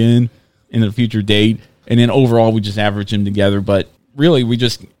race again in a future date? And then overall, we just average them together. But really,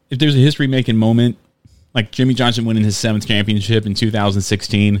 if there's a history-making moment, like Jimmy Johnson winning his 7th championship in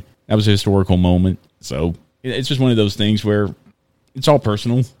 2016, that was a historical moment. So it's just one of those things where it's all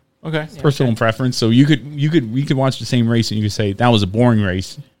personal. Okay. Personal preference. So we could watch the same race and you could say that was a boring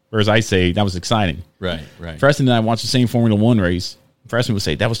race, whereas I say that was exciting. Right. Preston and I watched the same Formula One race. Preston would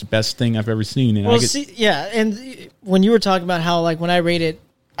say that was the best thing I've ever seen. And and when you were talking about how like when I rate it,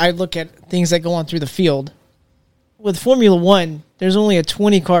 I look at things that go on through the field. With Formula One, there's only a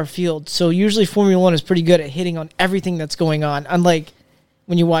 20-car field, so usually Formula One is pretty good at hitting on everything that's going on. Unlike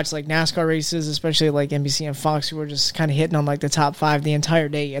when you watch like NASCAR races, especially like NBC and Fox, who are just kind of hitting on like the top 5 the entire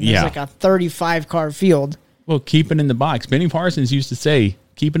day, and there's like a 35-car field. Well, keep it in the box. Benny Parsons used to say,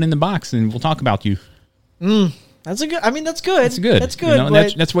 keep it in the box and we'll talk about you. That's a good. I mean, that's good. That's good. That's good.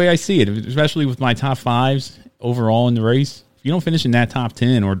 That's the way I see it, especially with my top 5s overall in the race. If you don't finish in that top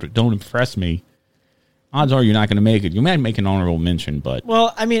 10 or don't impress me, odds are you're not going to make it. You might make an honorable mention, but...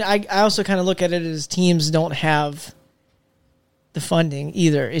 Well, I mean, I also kind of look at it as teams don't have the funding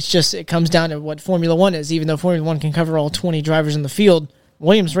either. It's just, it comes down to what Formula One is. Even though Formula One can cover all 20 drivers in the field,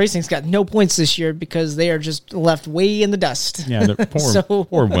 Williams Racing's got no points this year because they are just left way in the dust. Yeah,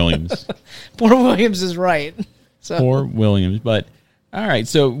 poor Williams. Poor Williams is right. So. Poor Williams. But, all right,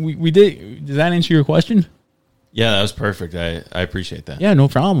 so we did... Does that answer your question? Yeah, that was perfect. I appreciate that. Yeah, no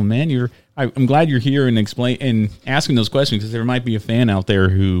problem, man. I'm glad you're here and asking those questions because there might be a fan out there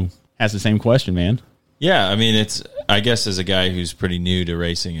who has the same question, man. Yeah, I mean, I guess as a guy who's pretty new to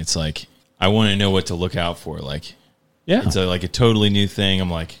racing, it's like I want to know what to look out for. Like, yeah, it's like a totally new thing.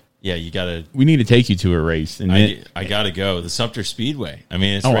 I'm like, yeah, you got to. We need to take you to a race, and I got to go. The Sumter Speedway. I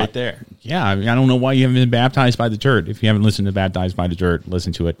mean, it's right there. Yeah, I mean, I don't know why you haven't been baptized by the dirt. If you haven't listened to Baptized by the Dirt,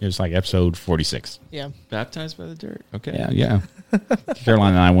 listen to it. It's like episode 46. Yeah, Baptized by the Dirt. Okay. Yeah.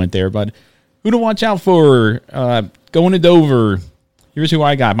 Caroline and I went there, but who to watch out for going to Dover? Here's who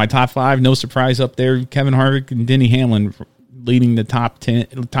I got. My top 5, no surprise up there. Kevin Harvick and Denny Hamlin leading the top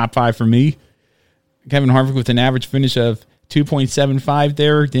 5 for me. Kevin Harvick with an average finish of 2.75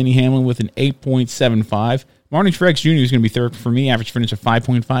 there. Denny Hamlin with an 8.75. Martin Truex Jr. is going to be third for me, average finish of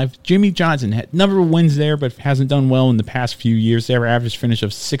 5.5. Jimmy Johnson had number of wins there, but hasn't done well in the past few years there. Average finish of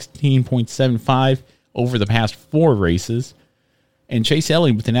 16.75 over the past 4 races. And Chase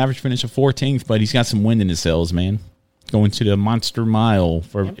Elliott with an average finish of 14th, but he's got some wind in his sails, man. Going to the Monster Mile.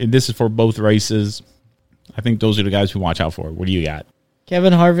 This is for both races. I think those are the guys who watch out for. What do you got?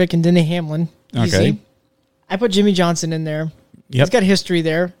 Kevin Harvick and Denny Hamlin. Easy. Okay. I put Jimmy Johnson in there. Yep. He's got history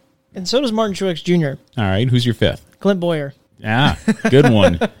there. And so does Martin Truex Jr. All right. Who's your 5th? Clint Boyer. Ah, good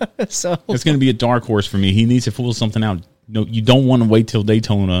one. So it's going to be a dark horse for me. He needs to fool something out. No, you don't want to wait till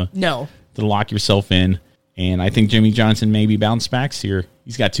Daytona to lock yourself in. And I think Jimmy Johnson maybe bounce backs here.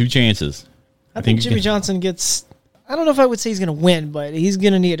 He's got 2 chances. I think Jimmy Johnson gets... I don't know if I would say he's going to win, but he's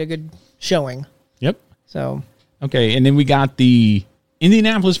going to need a good showing. Yep. So... Okay, and then we got the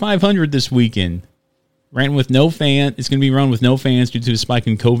Indianapolis 500 this weekend. Ran with no fan. It's going to be run with no fans due to a spike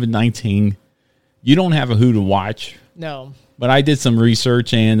in COVID-19. You don't have a who to watch. No. But I did some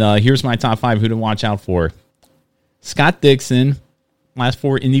research, and here's my top 5 who to watch out for. Scott Dixon, last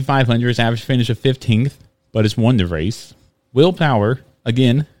 4 Indy 500s, average finish of 15th, but has won the race. Will Power,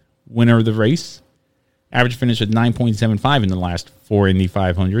 again, winner of the race. Average finish of 9.75 in the last 4 Indy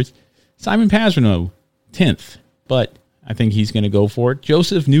 500s. Simon Pagenaud, 10th, but I think he's going to go for it.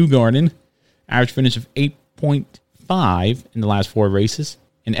 Joseph Newgarden, average finish of 8.5 in the last 4 races.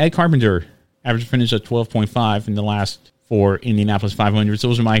 And Ed Carpenter, average finish of 12.5 in the last 4 Indianapolis 500s.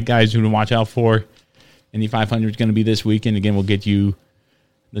 Those are my guys who to watch out for. Indy 500 is going to be this weekend. Again, we'll get you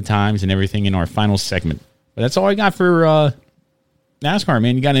the times and everything in our final segment. But that's all I got for NASCAR,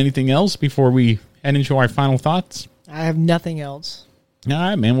 man. You got anything else before we head into our final thoughts? I have nothing else. All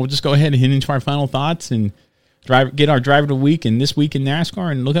right, man. We'll just go ahead and head into our final thoughts and get our driver of the week and this week in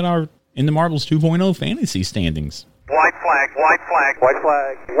NASCAR and look at our In the Marbles 2.0 fantasy standings. White flag, white flag, white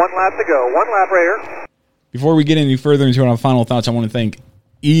flag. 1 lap to go. 1 lap right here. Before we get any further into our final thoughts, I want to thank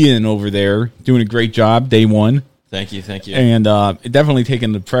Ian over there doing a great job day 1. Thank you. And definitely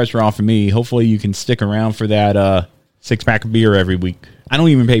taking the pressure off of me. Hopefully you can stick around for that 6-pack of beer every week. I don't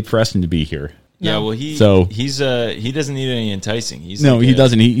even pay Preston to be here. Yeah, well, he doesn't need any enticing. He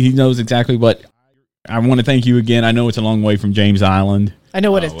doesn't. He knows exactly what. I want to thank you again. I know it's a long way from James Island. I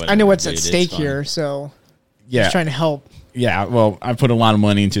know what's at stake here. So just trying to help. Yeah, well, I put a lot of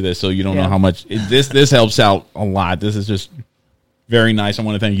money into this, so you don't know how much this helps out a lot. This is just very nice. I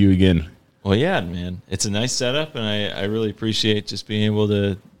want to thank you again. Well, yeah, man, it's a nice setup, and I really appreciate just being able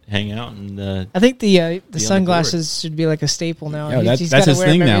to hang out and. I think the sunglasses should be like a staple now. Yeah, that's his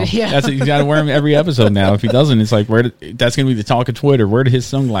thing now. Yeah. He's got to wear them every episode now. If he doesn't, it's like that's going to be the talk of Twitter. Where did his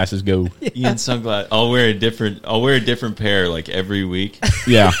sunglasses go? Yeah. Ian's sunglasses. I'll wear a different pair like every week.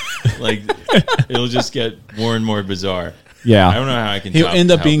 Yeah, like it'll just get more and more bizarre. Yeah, I don't know how I can. He'll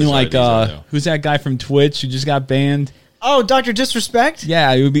end up being like who's that guy from Twitch who just got banned? Oh, Dr. Disrespect?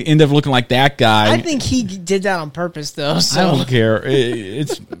 Yeah, it would end up looking like that guy. I think he did that on purpose, though. So. I don't care.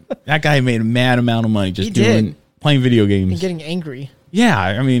 It's that guy made a mad amount of money just playing video games and getting angry. Yeah,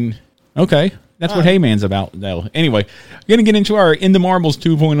 I mean, okay, that's what Heyman's about, though. Anyway, we're gonna get into our In the Marbles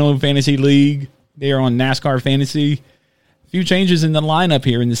 2.0 Fantasy League. They are on NASCAR Fantasy. A few changes in the lineup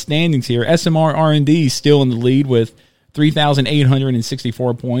here in the standings here. SMR R&D still in the lead with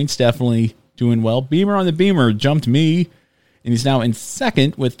 3,864 points. Definitely doing well. Beamer on the Beamer jumped me, and he's now in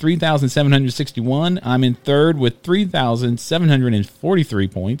second with 3,761. I'm in third with 3,743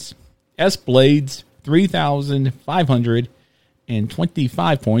 points. S Blades,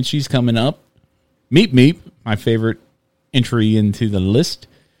 3,525 points. She's coming up. Meep Meep, my favorite entry into the list.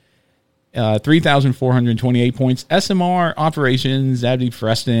 3,428 points. SMR Operations, that'd be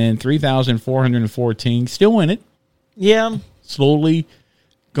Preston, 3,414. Still in it. Yeah. Slowly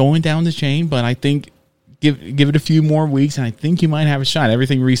going down the chain, but I think give it a few more weeks, and I think you might have a shot.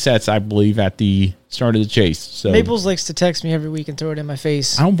 Everything resets, I believe, at the start of the chase. So Maples likes to text me every week and throw it in my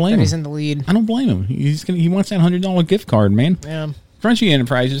face. I don't blame him. He's in the lead. I don't blame him. He wants that $100 gift card, man. Yeah. Crunchy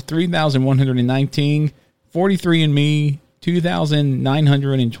Enterprises, 3,119. 43andMe,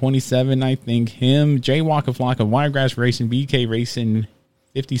 2,927. I think him, Jay Waka Flocka, Wiregrass Racing, BK Racing,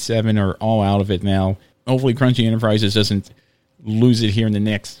 57 are all out of it now. Hopefully Crunchy Enterprises doesn't lose it here in the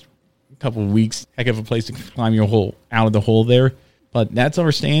next couple of weeks. Heck of a place to climb your hole out of the hole there. But that's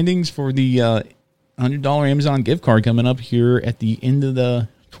our standings for the $100 Amazon gift card coming up here at the end of the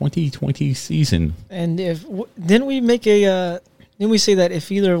 2020 season. And didn't we say that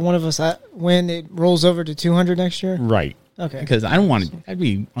if either one of us win, it rolls over to 200 next year? Right. Okay. Because I don't want to. That'd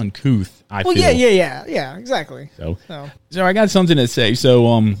be uncouth. I feel. Yeah. Exactly. So I got something to say.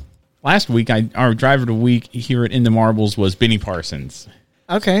 So last week, our driver of the week here at In the Marbles was Benny Parsons.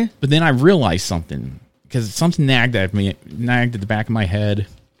 Okay. But then I realized something because something nagged at the back of my head,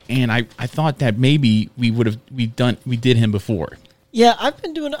 and I thought that maybe we did him before. Yeah, I've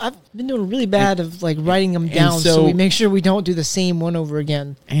been doing really bad of like writing them down so we make sure we don't do the same one over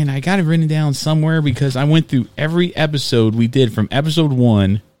again. And I got it written down somewhere because I went through every episode we did from episode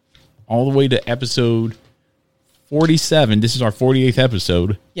 1 all the way to episode 47. This is our 48th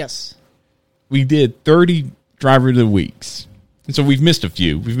episode. Yes. We did 30 driver of the weeks. And so we've missed a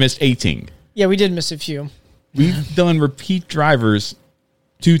few. We've missed 18. Yeah, we did miss a few. We've done repeat drivers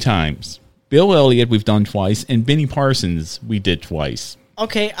 2 times. Bill Elliott we've done twice, and Benny Parsons we did twice.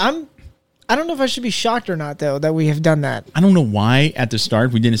 Okay, I don't know if I should be shocked or not, though, that we have done that. I don't know why at the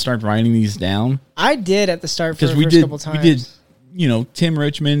start we didn't start writing these down. I did at the start for the first couple times. We did, Tim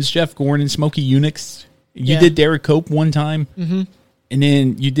Richmonds, Jeff Gordon, Smokey Unix. You did Derek Cope one time, and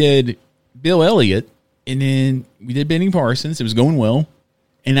then you did Bill Elliott, and then we did Benny Parsons. It was going well,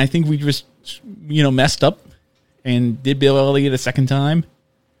 and I think we just, messed up and did Bill Elliott a second time.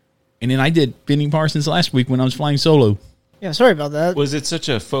 And then I did Benny Parsons last week when I was flying solo. Yeah, sorry about that. Was it such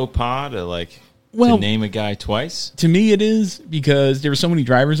a faux pas to name a guy twice? To me it is, because there are so many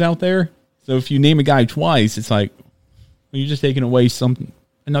drivers out there. So if you name a guy twice, it's like, well, you're just taking away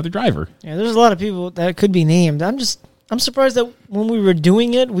another driver. Yeah, there's a lot of people that could be named. I'm surprised that when we were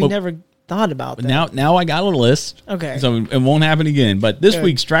doing it, we never thought about that. Now I got a list. Okay. So it won't happen again. But this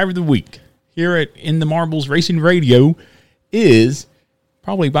week's driver of the week here at In the Marbles Racing Radio is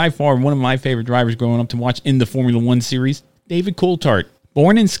probably by far one of my favorite drivers growing up to watch in the Formula One series, David Coulthard.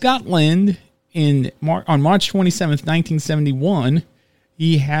 Born in Scotland on March 27th, 1971,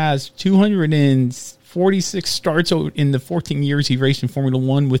 he has 246 starts in the 14 years he raced in Formula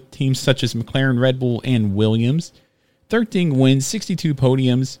One with teams such as McLaren, Red Bull, and Williams. 13 wins, 62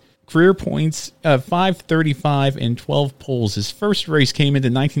 podiums, career points of 535 and 12 poles. His first race came at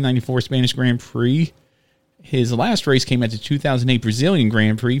the 1994 Spanish Grand Prix. His last race came at the 2008 Brazilian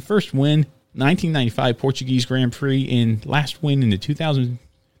Grand Prix. First win, 1995 Portuguese Grand Prix, and last win in the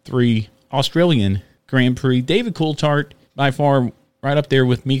 2003 Australian Grand Prix. David Coulthard, by far, right up there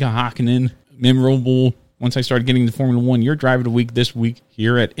with Mika Hakkinen. Memorable. Once I started getting the Formula One, your driver of the week this week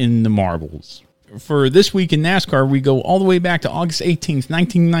here at In the Marbles. For this week in NASCAR, we go all the way back to August 18th,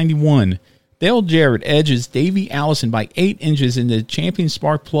 1991. Dale Jarrett edges Davey Allison by 8 inches in the Champion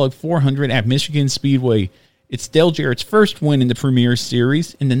Spark Plug 400 at Michigan Speedway. It's Dale Jarrett's first win in the Premier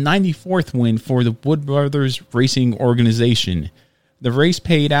Series and the 94th win for the Wood Brothers Racing Organization. The race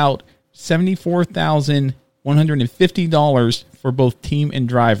paid out $74,150 for both team and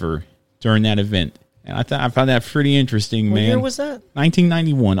driver during that event. And I found that pretty interesting, man. What year was that?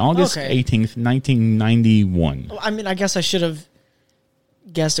 1991, August 18th, 1991. Well, I mean, I guess I should have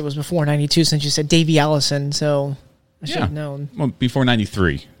guessed it was before 92 since you said Davey Allison, so I should have known. Well, before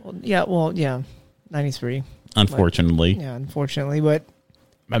 93. Well, 93. Unfortunately. Unfortunately, but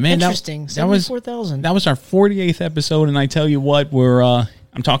man, interesting. 74,000. That was our 48th episode, and I tell you what,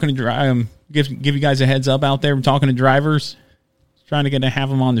 I'm talking to give you guys a heads up out there. I'm talking to drivers, trying to have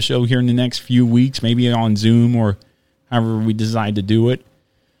them on the show here in the next few weeks, maybe on Zoom or however we decide to do it,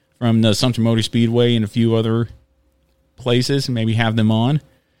 from the Assumption Motor Speedway and a few other places, and maybe have them on.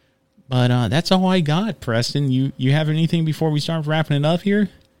 But that's all I got, Preston. You have anything before we start wrapping it up here?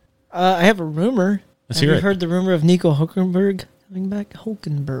 I have a rumor. Let's hear it. Have you heard the rumor of Nico Hulkenberg coming back?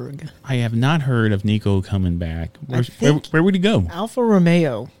 Hulkenberg. I have not heard of Nico coming back. Where would he go? Alfa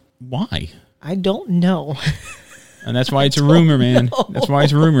Romeo. Why? I don't know. And that's why it's a rumor, man. That's why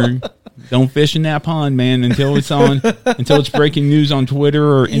it's a rumor. Don't fish in that pond, man, until it's breaking news on Twitter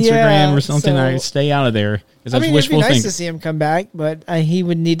or Instagram or something. I stay out of there. I mean, it'd be nice to see him come back, but he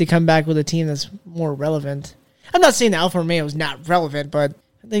would need to come back with a team that's more relevant. I'm not saying that Alfa Romeo is not relevant, but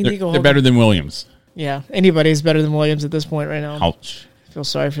I think they're better than Williams. Yeah, anybody's better than Williams at this point right now. Ouch. I feel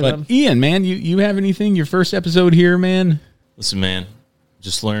sorry for them. Ian, man, you have anything? Your first episode here, man? Listen, man,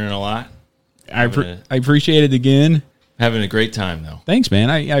 just learning a lot. I appreciate it again. Having a great time, though. Thanks, man.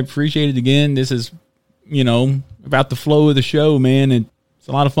 I appreciate it again. This is, about the flow of the show, man. It's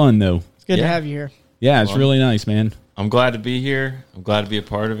a lot of fun, though. It's good to have you here. Yeah, it's really nice, man. I'm glad to be here. I'm glad to be a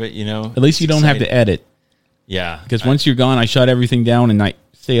part of it, At least you don't have to edit. Yeah. Because once you're gone, I shut everything down and I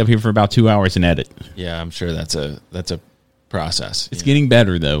stay up here for about 2 hours and edit. Yeah, I'm sure that's a process. It's getting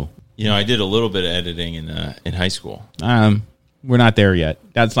better, though. I did a little bit of editing in high school. We're not there yet.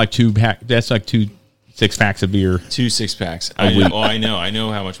 That's like two 6-packs of beer. 2 6-packs. I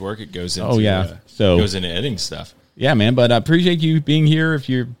know how much work it goes into. Oh yeah, goes into editing stuff. Yeah, man. But I appreciate you being here.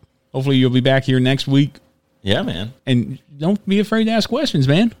 Hopefully you'll be back here next week. Yeah, man. And don't be afraid to ask questions,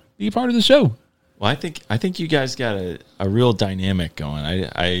 man. Be a part of the show. Well, I think you guys got a real dynamic going.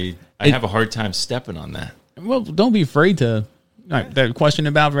 I have a hard time stepping on that. Well, don't be afraid to. That question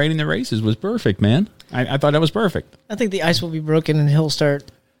about rating the races was perfect, man. I thought that was perfect. I think the ice will be broken and he'll start.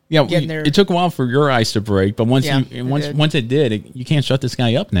 Yeah, it took a while for your ice to break, but once it did, you can't shut this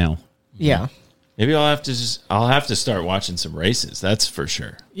guy up now. Yeah, maybe I'll have to start watching some races. That's for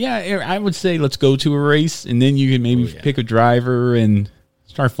sure. Yeah, I would say let's go to a race, and then you can maybe pick a driver and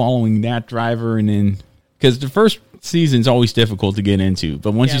start following that driver, and then because the first season's always difficult to get into,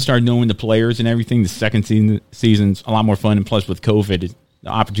 but once you start knowing the players and everything, the second season's a lot more fun. And plus, with COVID, the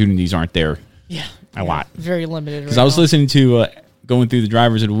opportunities aren't there. Yeah, a lot. Very limited. Because I was listening to. Going through the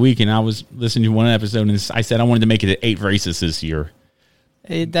drivers of the week, and I was listening to one episode, and I said I wanted to make it at 8 races this year.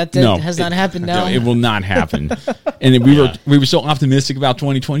 That has not happened now. No, it will not happen. And then we were so optimistic about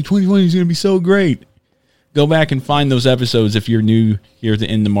 2020. 2020 is going to be so great. Go back and find those episodes if you're new here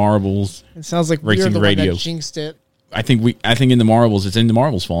to In the Marbles. It sounds like Racing we're the Radio. one that jinxed it. I think In the Marbles, it's In the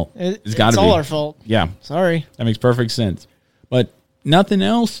Marbles' fault. It's got to be. It's all our fault. Yeah. Sorry. That makes perfect sense. But nothing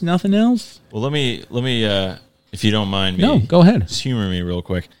else? Well, let me if you don't mind me. No, go ahead. Just humor me real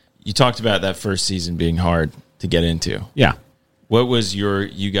quick. You talked about that first season being hard to get into. Yeah. What was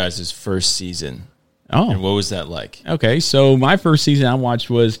you guys' first season? Oh. And what was that like? Okay, so my first season I watched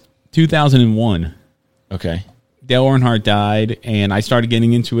was 2001. Okay. Dale Earnhardt died, and I started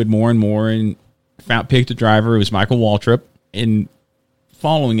getting into it more and more, and picked a driver. It was Michael Waltrip. And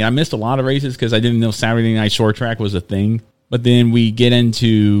following it, I missed a lot of races because I didn't know Saturday Night Short Track was a thing. But then we get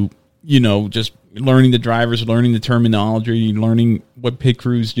into, just learning the drivers, learning the terminology, learning what pit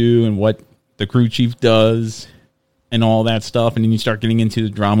crews do and what the crew chief does and all that stuff. And then you start getting into the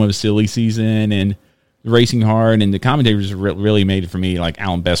drama of silly season and racing hard. And the commentators really made it for me, like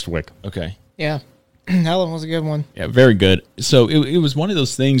Alan Bestwick. Okay. Yeah. Alan was a good one. Yeah, very good. So it was one of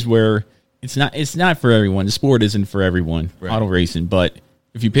those things where it's not for everyone. The sport isn't for everyone, right. Auto racing. But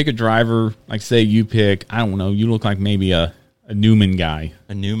if you pick a driver, like say you pick, I don't know, you look like maybe a Newman guy.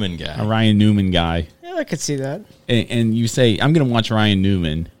 A Newman guy. A Ryan Newman guy. Yeah, I could see that. And you say, I'm going to watch Ryan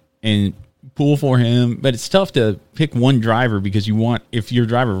Newman and pull for him. But it's tough to pick one driver because if your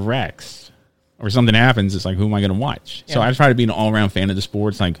driver wrecks or something happens, it's like, who am I going to watch? Yeah. So I try to be an all-around fan of the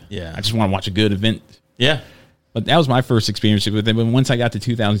sport. It's like, I just want to watch a good event. Yeah. But that was my first experience with it. But once I got to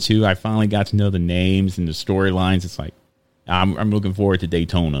 2002, I finally got to know the names and the storylines. It's like, I'm looking forward to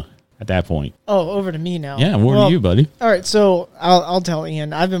Daytona. At that point. Oh, over to me now. Yeah, over to you, buddy. All right, so I'll tell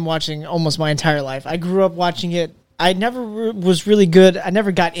Ian. I've been watching almost my entire life. I grew up watching it. I never was really good. I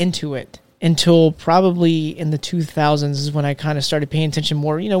never got into it until probably in the 2000s is when I kind of started paying attention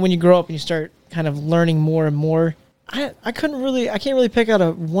more. When you grow up and you start kind of learning more and more. I can't really pick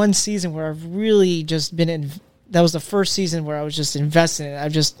out one season where I've really just been in. That was the first season where I was just invested in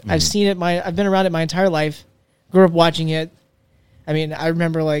it. I've seen it. I've been around it my entire life. Grew up watching it. I mean, I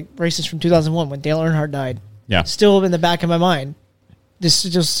remember like races from 2001 when Dale Earnhardt died. Yeah, still in the back of my mind. Just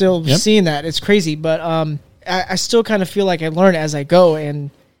still seeing that, it's crazy. But I still kind of feel like I learn as I go.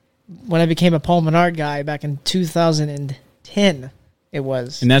 And when I became a Paul Menard guy back in 2010, it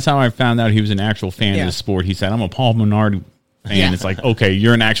was. And that's how I found out he was an actual fan of the sport. He said, "I'm a Paul Menard fan." Yeah. It's like, okay,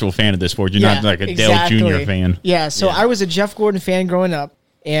 you're an actual fan of this sport. You're not like a Dale Jr. fan. Yeah. So I was a Jeff Gordon fan growing up,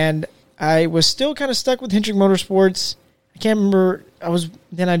 and I was still kind of stuck with Hendrick Motorsports. I can't remember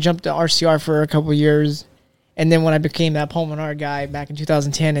I jumped to RCR for a couple of years, and then when I became that Paul Menard guy back in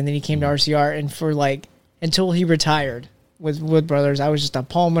 2010, and then he came to RCR, and for until he retired with Wood Brothers, I was just a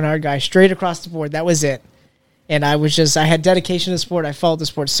Paul Menard guy straight across the board. That was it. And I had dedication to the sport. I followed the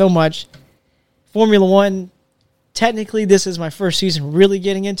sport so much. Formula One, technically, this is my first season really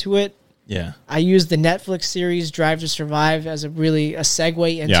getting into it. Yeah. I used the Netflix series Drive to Survive as a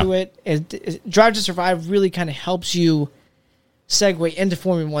segue into it. Drive to Survive really kind of helps you segue into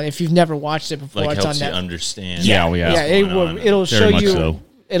Formula One if you've never watched it before. It's helps on you understand. It'll show you.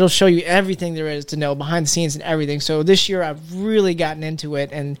 It'll show you everything there is to know behind the scenes and everything. So this year I've really gotten into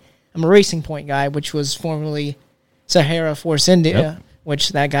it, and I'm a Racing Point guy, which was formerly Sahara Force India,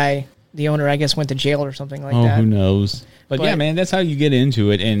 which that guy, the owner, I guess, went to jail or something like that. Oh, who knows? But yeah, man, that's how you get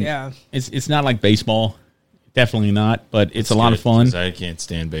into it, and it's not like baseball. Definitely not, but it's a lot of fun. I can't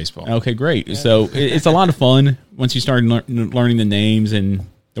stand baseball. Okay, great. Yeah. So it's a lot of fun once you start learning the names and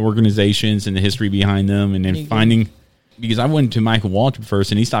the organizations and the history behind them, and then finding. Because I went to Michael Waltrip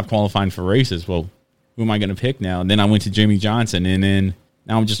first, and he stopped qualifying for races. Well, who am I going to pick now? And then I went to Jimmy Johnson, and then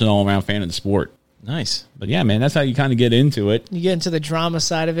now I'm just an all-around fan of the sport. Nice. But yeah, man, that's how you kind of get into it. You get into the drama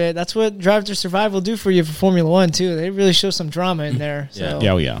side of it. That's what Drive to Survive will do for you for Formula One, too. They really show some drama in there. So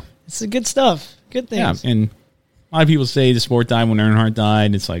yeah. It's the good stuff. Good things. Yeah, and a lot of people say the sport died when Earnhardt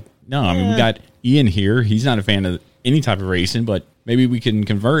died. It's like, no, I mean, we got Ian here. He's not a fan of any type of racing, but maybe we can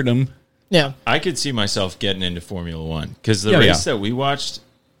convert him. Yeah. I could see myself getting into Formula One because the race that we watched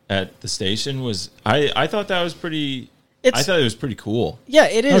at the station was, I thought that was pretty, I thought it was pretty cool. Yeah,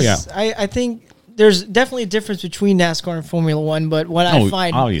 it is. Oh, yeah. I think there's definitely a difference between NASCAR and Formula One, but what I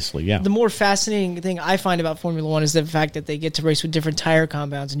find, obviously, the more fascinating thing I find about Formula One is the fact that they get to race with different tire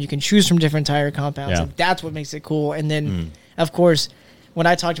compounds, and you can choose from different tire compounds, and that's what makes it cool. And then, of course, when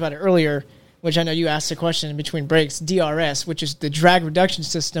I talked about it earlier, which I know you asked a question in between breaks, DRS, which is the drag reduction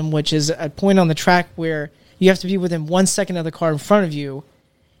system, which is a point on the track where you have to be within 1 second of the car in front of you,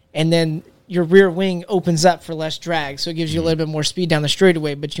 and then your rear wing opens up for less drag, so it gives you a little bit more speed down the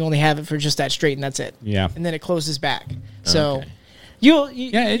straightaway, but you only have it for just that straight, and that's it. Yeah. And then it closes back. So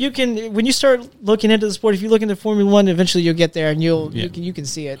you can, when you start looking into the sport, if you look into Formula One, eventually you'll get there, and you can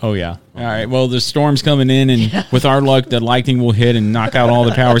see it. Oh, yeah. All right, well, the storm's coming in, and with our luck, the lightning will hit and knock out all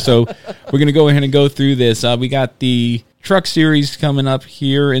the power, so we're going to go ahead and go through this. We got the Truck Series coming up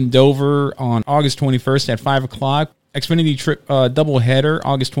here in Dover on August 21st at 5 o'clock. Xfinity doubleheader,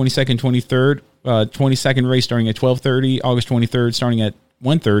 August 22nd, 23rd. 22nd race starting at 12:30, August 23rd starting at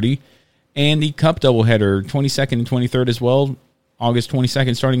 1:30. And the Cup doubleheader, 22nd and 23rd as well, August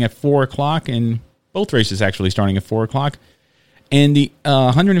 22nd starting at 4 o'clock, and both races actually starting at 4 o'clock. And the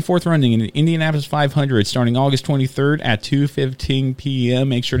 104th running in the Indianapolis 500 starting August 23rd at 2:15 p.m.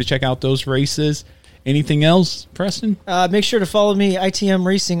 Make sure to check out those races. Anything else, Preston? Make sure to follow me, ITM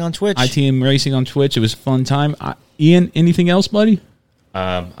Racing on Twitch. ITM Racing on Twitch. It was a fun time. Ian, anything else, buddy?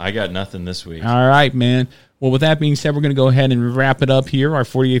 I got nothing this week. All right, man. Well, with that being said, we're going to go ahead and wrap it up here, our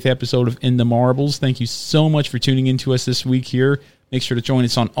 48th episode of In the Marbles. Thank you so much for tuning in to us this week here. Make sure to join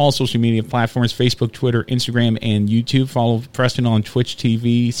us on all social media platforms, Facebook, Twitter, Instagram, and YouTube. Follow Preston on Twitch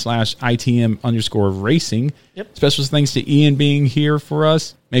TV/ITM_racing. Yep. Special thanks to Ian being here for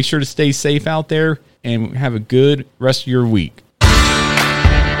us. Make sure to stay safe out there and have a good rest of your week.